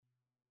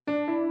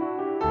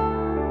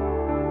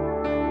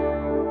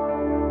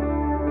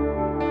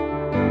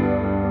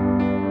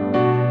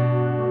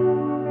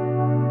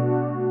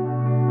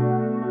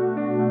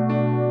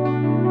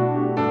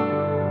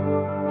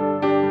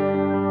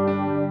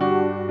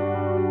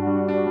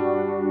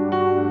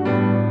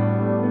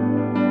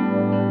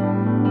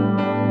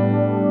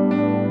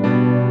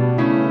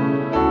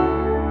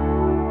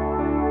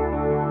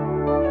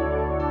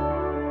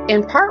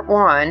In part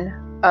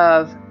 1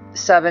 of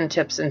 7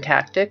 Tips and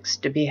Tactics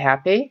to Be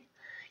Happy,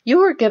 you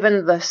were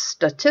given the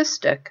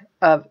statistic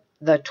of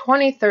the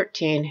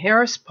 2013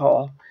 Harris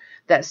poll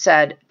that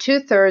said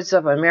 2/3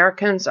 of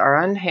Americans are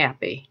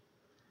unhappy.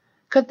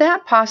 Could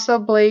that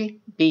possibly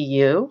be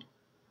you?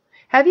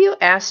 Have you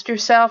asked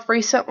yourself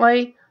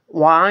recently,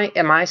 why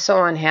am I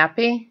so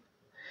unhappy?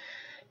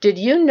 Did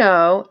you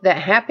know that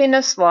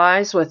happiness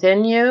lies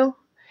within you?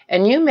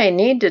 And you may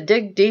need to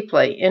dig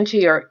deeply into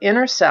your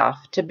inner self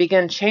to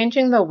begin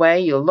changing the way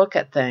you look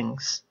at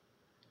things.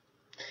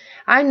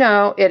 I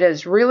know it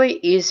is really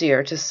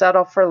easier to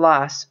settle for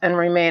less and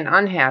remain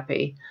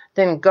unhappy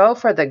than go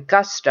for the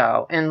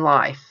gusto in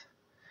life.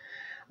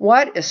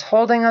 What is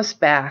holding us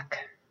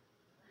back?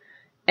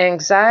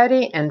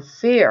 Anxiety and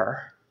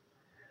fear.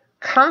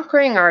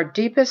 Conquering our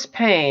deepest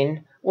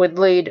pain would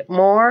lead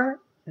more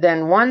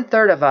than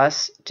 1/3 of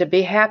us to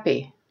be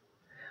happy.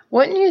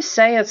 Wouldn't you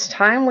say it's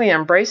time we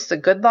embrace the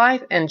good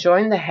life and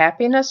join the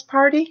happiness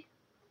party?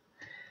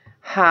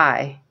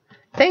 Hi,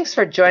 thanks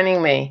for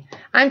joining me.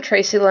 I'm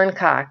Tracy Lynn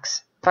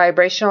Cox,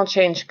 vibrational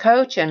change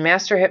coach and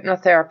master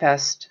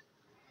hypnotherapist.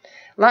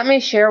 Let me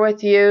share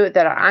with you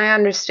that I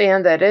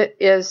understand that it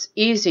is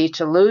easy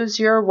to lose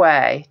your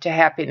way to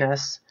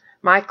happiness.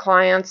 My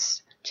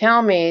clients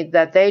tell me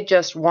that they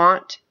just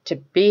want to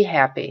be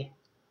happy.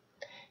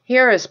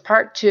 Here is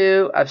part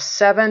 2 of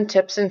 7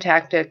 tips and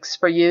tactics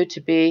for you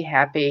to be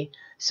happy.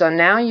 So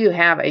now you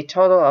have a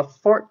total of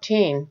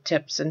 14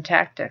 tips and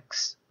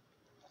tactics.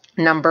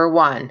 Number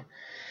 1,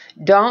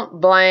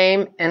 don't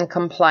blame and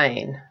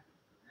complain.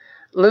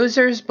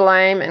 Losers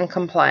blame and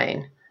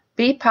complain.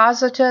 Be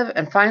positive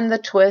and find the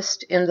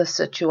twist in the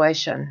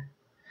situation.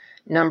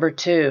 Number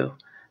 2,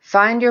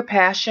 find your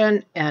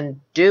passion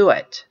and do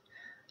it.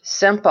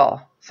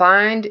 Simple.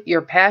 Find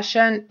your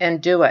passion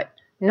and do it.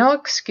 No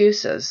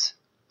excuses.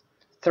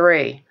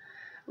 3,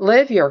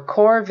 live your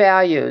core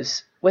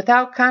values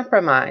without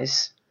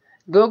compromise.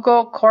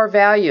 Google core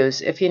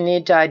values if you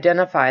need to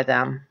identify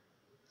them.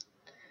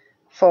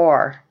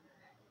 4,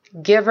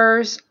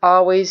 givers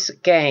always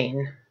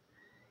gain,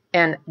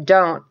 and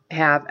don't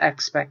have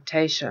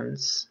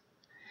expectations.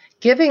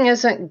 Giving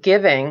isn't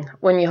giving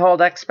when you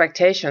hold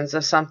expectations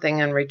of something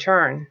in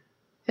return.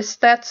 It's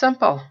that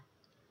simple.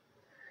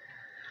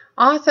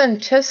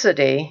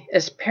 Authenticity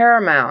is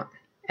paramount,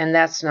 and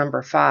that's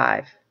number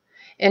 5.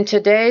 In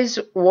today's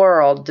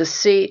world,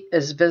 deceit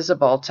is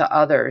visible to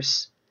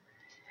others.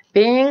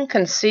 Being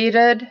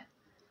conceited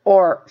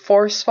or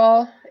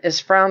forceful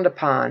is frowned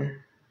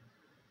upon.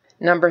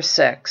 Number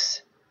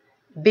 6,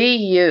 be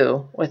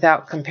you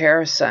without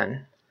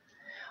comparison.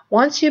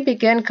 Once you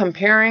begin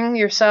comparing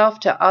yourself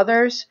to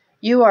others,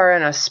 you are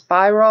in a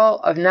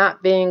spiral of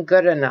not being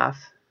good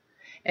enough,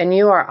 and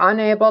you are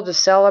unable to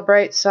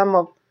celebrate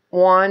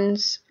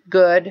someone's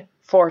good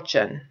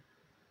fortune.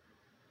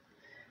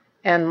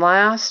 And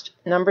last,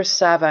 number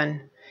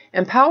 7,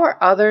 empower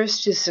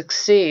others to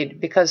succeed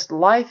because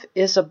life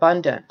is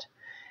abundant.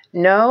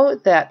 Know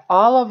that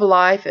all of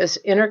life is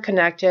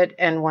interconnected,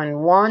 and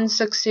when one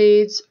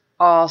succeeds,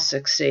 all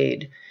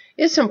succeed.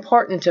 It's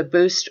important to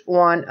boost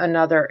one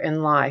another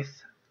in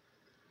life.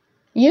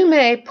 You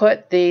may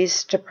put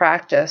these to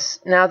practice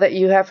now that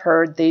you have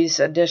heard these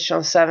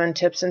additional 7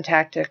 tips and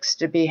tactics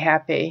to be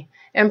happy.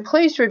 And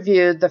please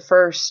review the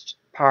first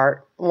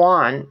part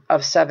 1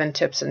 of 7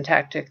 tips and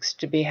tactics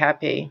to be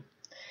happy.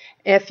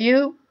 If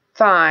you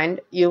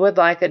find you would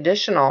like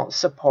additional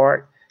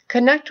support,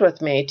 connect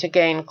with me to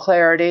gain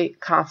clarity,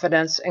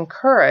 confidence, and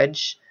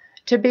courage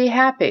to be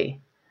happy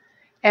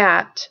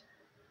at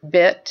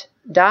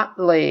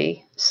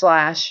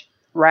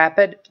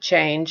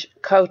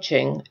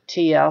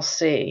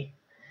bit.ly/rapidchangecoachingtlc.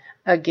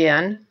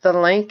 Again, the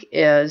link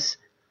is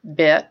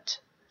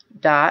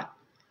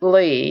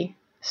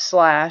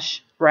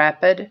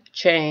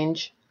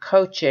bit.ly/rapidchangecoachingtlc.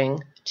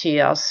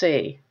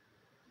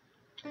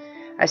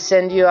 I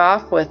send you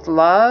off with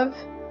love,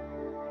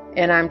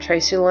 and I'm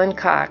Tracy Lynn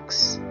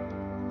Cox,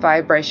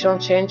 vibrational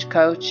change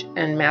coach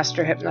and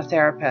master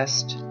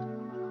hypnotherapist.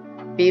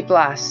 Be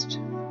blessed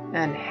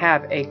and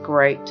have a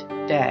great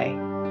day.